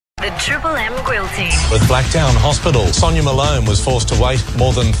Triple M Grill Team. With Blacktown Hospital, Sonya Malone was forced to wait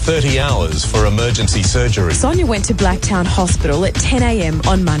more than 30 hours for emergency surgery. Sonya went to Blacktown Hospital at 10 a.m.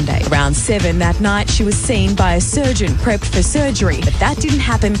 on Monday. Around 7 that night, she was seen by a surgeon prepped for surgery, but that didn't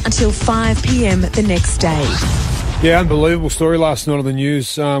happen until 5 p.m. the next day. Yeah, unbelievable story last night on the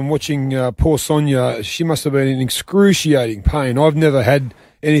news. Watching poor Sonya, she must have been in excruciating pain. I've never had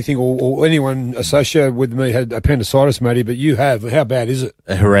anything or anyone associated with me had appendicitis, Matty, but you have. How bad is it?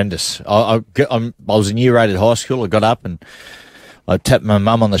 Horrendous. I was in year 8 at high school. I got up and I tapped my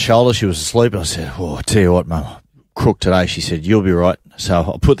mum on the shoulder. She was asleep. I said, I tell you what, Mum, crook today. She said, you'll be right.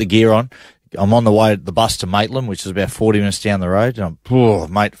 So I put the gear on. I'm on the way the bus to Maitland, which is about 40 minutes down the road. And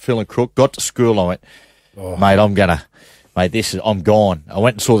I'm, mate, feeling crook. Got to school. I went, mate, I'm gone. I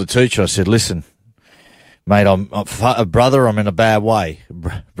went and saw the teacher. I said, listen, mate, I'm in a bad way.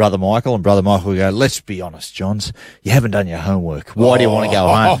 Brother Michael, and Brother Michael go, let's be honest, Johns, you haven't done your homework. Why do you want to go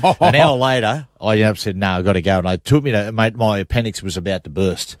home? An hour later, I said, no, I've got to go. And it took me to, mate, my appendix was about to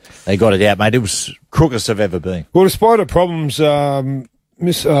burst. They got it out, mate. It was crookest I've ever been. Well, despite her problems,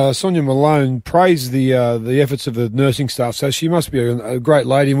 Miss Sonya Malone praised the efforts of the nursing staff, so she must be a great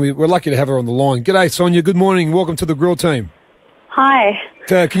lady, and we're lucky to have her on the line. G'day, Sonya. Good morning. Welcome to the Grill Team. Hi.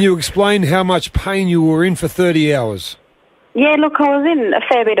 Can you explain how much pain you were in for 30 hours? Yeah, look, I was in a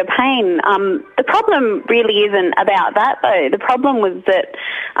fair bit of pain. The problem really isn't about that, though. The problem was that,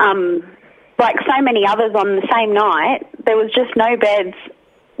 like so many others on the same night, there was just no beds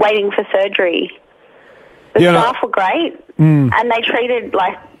waiting for surgery. The staff were great, and they treated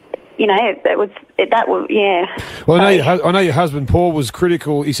yeah. Well, I know your husband Paul was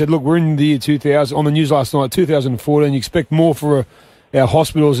critical. He said, "Look, we're in the year 2000 on the news last night, 2014. You expect more for our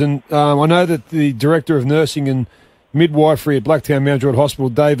hospitals." And I know that the director of nursing and midwifery at Blacktown Mount Druitt Hospital,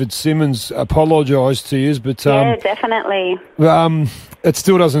 David Simmons, apologised to you, but yeah, definitely. It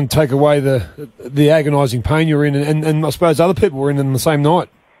still doesn't take away the agonising pain you're in, and I suppose other people were in the same night.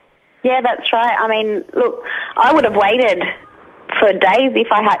 Yeah, that's right. I mean, look, I would have waited for days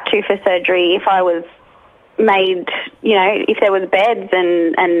if I had to for surgery, if I was made, if there was beds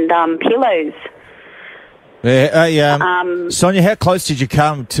and pillows. Sonya, how close did you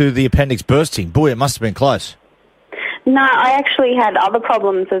come to the appendix bursting? Boy, it must have been close. No, I actually had other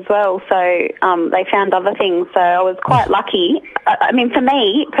problems as well, so they found other things, so I was quite lucky. I mean, for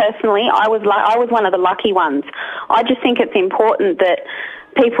me, personally, I was one of the lucky ones. I just think it's important that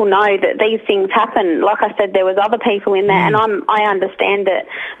people know that these things happen. Like I said, there was other people in there, and I understand that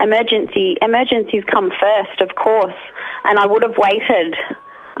emergencies come first, of course, and I would have waited.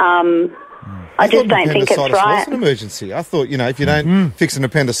 I just don't think it's right. Was an emergency. I thought, if you don't fix an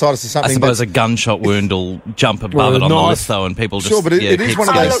appendicitis or something... I suppose a gunshot wound will jump above it on the list, though, and people just... Sure, but it is one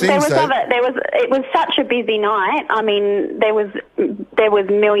of those things, it was such a busy night. I mean, there was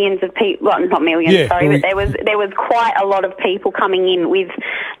millions of people... Well, not millions, but there was quite a lot of people coming in with...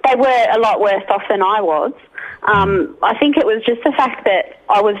 They were a lot worse off than I was. I think it was just the fact that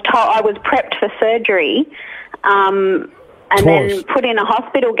I was prepped for surgery and then put in a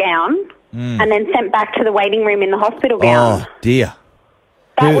hospital gown... and then sent back to the waiting room in the hospital gown. Oh dear!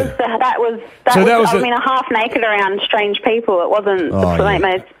 I mean, a half naked around strange people. It wasn't the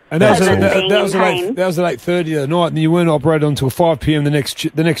most. And that was at 8:30 at night, and you weren't operated until 5 p.m. the next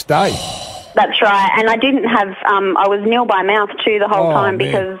day. That's right, and I didn't have. I was nil by mouth too the whole time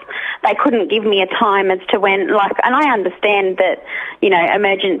because they couldn't give me a time as to when. And I understand that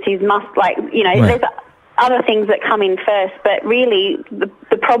emergencies must there's other things that come in first, but really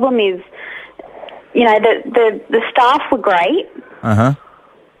the problem is, the staff were great.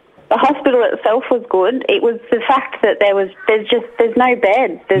 The hospital itself was good. It was the fact that there's no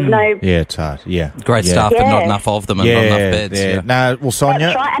beds. There's no... Yeah, it's hard. Yeah. Great staff, but not enough of them and not enough beds. Yeah. No, well, Sonya...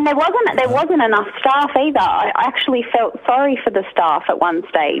 That's right, and there wasn't enough staff either. I actually felt sorry for the staff at one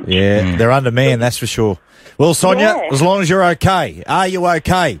stage. Yeah, they're undermanned, that's for sure. Well, Sonya, as long as you're okay. Are you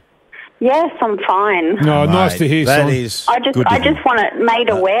okay? Yes, I'm fine. No, nice to hear. That is. I just want it made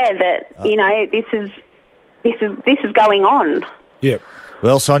aware that this is going on. Yep.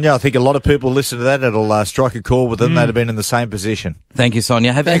 Well, Sonya, I think a lot of people listen to that. It'll strike a chord with them. They'd have been in the same position. Thank you,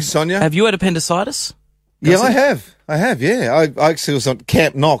 Sonya. Thanks, Sonya. Have you had appendicitis? Yeah, I have. Yeah, I actually was on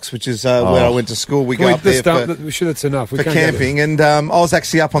Camp Knox, which is where I went to school. We go up there that's enough. for camping, and I was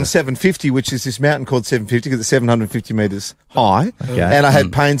actually up on 750, which is this mountain called 750, because it's 750 metres high. Okay. And I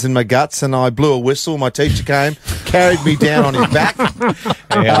had pains in my guts, and I blew a whistle. My teacher came, carried me down on his back.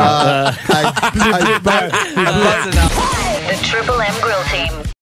 The Triple M Grill Team.